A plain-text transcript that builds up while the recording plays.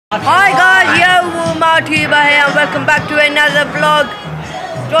Hi guys, yo, Tuber here and welcome back to another vlog.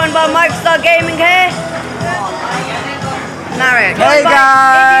 Joined by Mikestar Gaming here. Narrow. Hey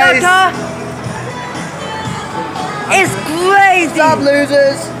guys! Idiota. It's crazy! What's up,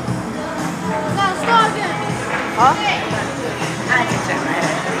 losers? Huh?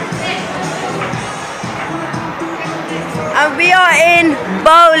 And we are in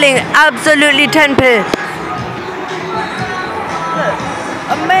bowling, absolutely 10 pairs.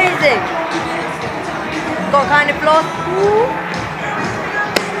 Amazing! Got kind of floss.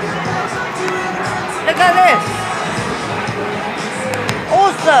 Look at this!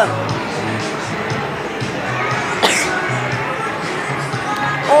 Awesome!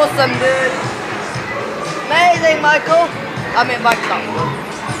 Awesome, dude! Amazing, Michael! I mean, Mikestar.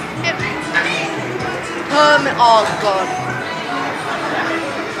 Oh god.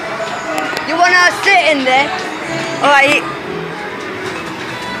 You wanna sit in there? Alright.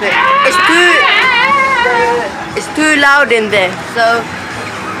 It's too loud in there. So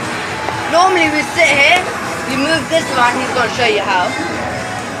normally we sit here, you move this one, he's gonna show you how.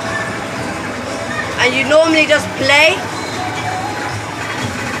 And you normally just play.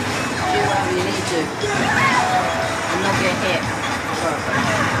 Do whatever you need to. I'm not getting hit.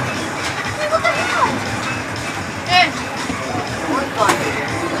 What the hell?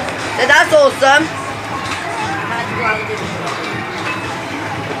 So that's awesome.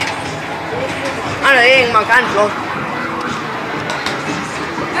 I know, eating my control.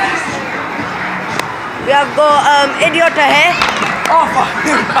 We have got Idiota here. Oh fuck!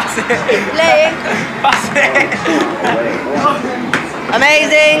 That's it! Playing. That's it!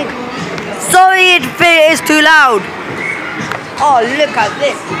 Amazing. Sorry it is too loud. Oh, look at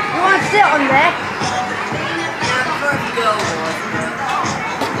this. You want to sit on there? You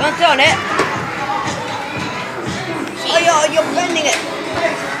want to sit on it? Oh, you're bending it.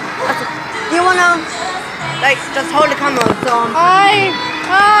 You want to, like, just hold the camera so Hi.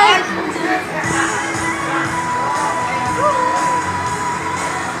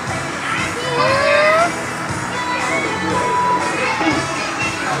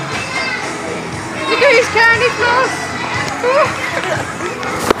 Look at his candy floss.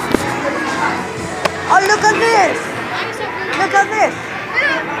 Oh, look at this. Look at this.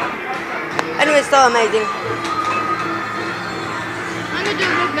 Anyway, it's so amazing. I'm gonna do a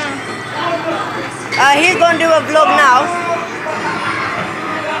vlog now. He's going to do a vlog now.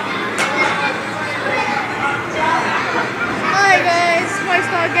 Hi guys,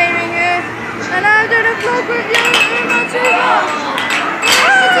 Mikestar Gaming here, and I'm doing a vlog with you in my tuber.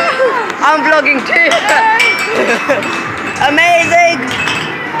 I'm vlogging too. Amazing.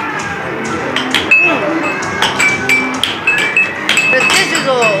 But this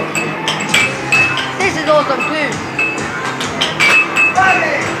is awesome too.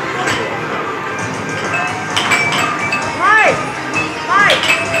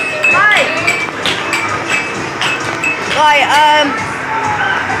 Right,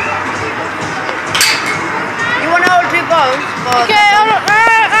 you want to hold two phones? Okay,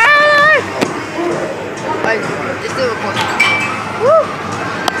 It's still recording. Woo!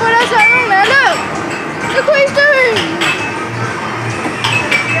 Well, that's that wrong there, look! Look what he's doing!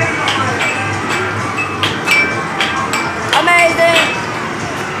 Amazing!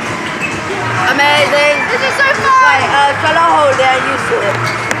 Amazing! This is so fun! Right, shall I hold it and you sit it?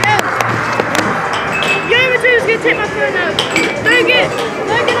 You don't even do is gonna take my phone out. Don't get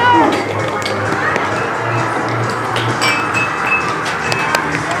out!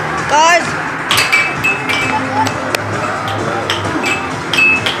 Guys!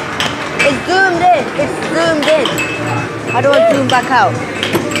 It's zoomed in. It's zoomed in. I don't want to zoom back out.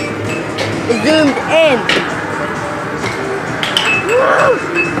 It's zoomed in.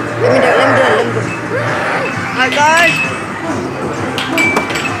 Let me do it. Alright guys.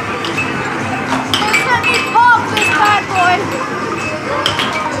 Let me pop this bad boy!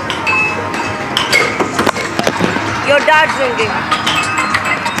 Your dad's drinking.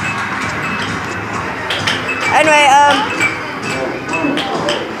 Anyway,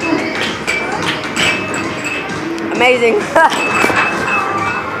 amazing.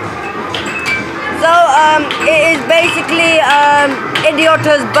 So, it is basically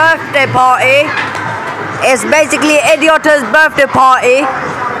Idiota's birthday party. It's basically Idiota's birthday party.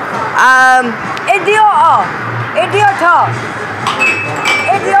 Idiota,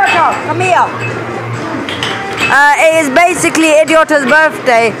 come here. It is basically Idiota's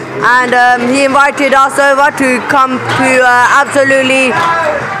birthday, and he invited us over to come to absolutely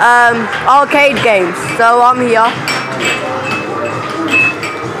arcade games. So I'm here.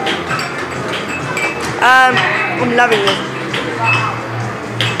 I'm loving this.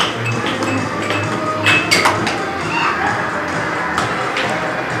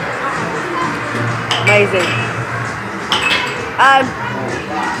 amazing.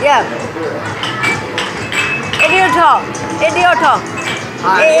 Yeah. Idiota.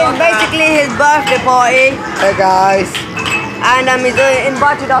 Hi, It is Idiota. basically his birthday party, Hey guys. and he's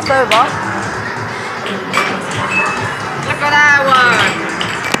invited us over. Look at that one.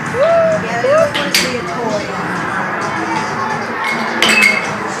 Yeah, they always want to see a toy.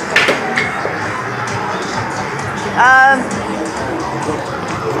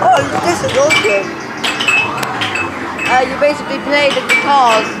 Oh, this is awesome. You basically play the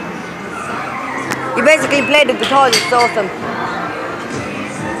guitars. It's awesome.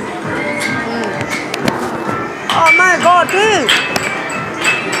 Oh my god, dude!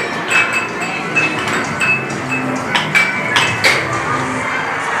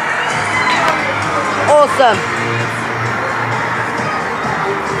 Awesome.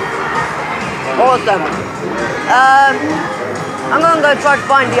 I'm gonna go try to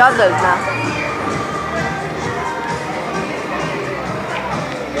find the others now.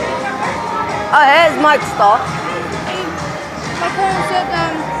 Oh, here's Mikestar. My parents said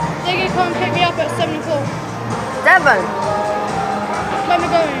they're going to come and pick me up at 7 o'clock. 7. When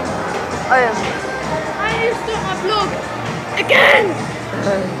we're going. Oh yeah. I need to start my vlog again!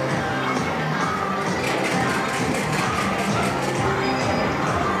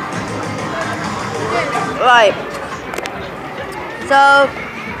 Right. So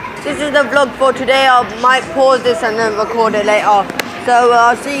this is the vlog for today. I might pause this and then record it later. So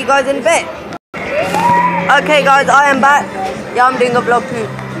I'll see you guys in a bit. Okay guys, I am back. Yeah, I'm doing a vlog too.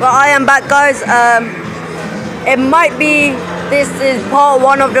 But I am back guys. It might be this is part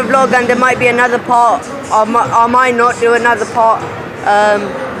 1 of the vlog and there might be another part. I might not do another part.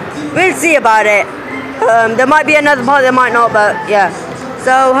 We'll see about it. There might be another part, there might not, but yeah.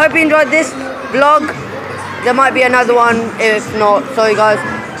 So hope you enjoyed this vlog. There might be another one, if not, sorry guys.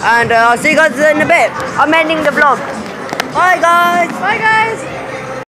 And I'll see you guys in a bit. I'm ending the vlog. Bye guys. Bye guys!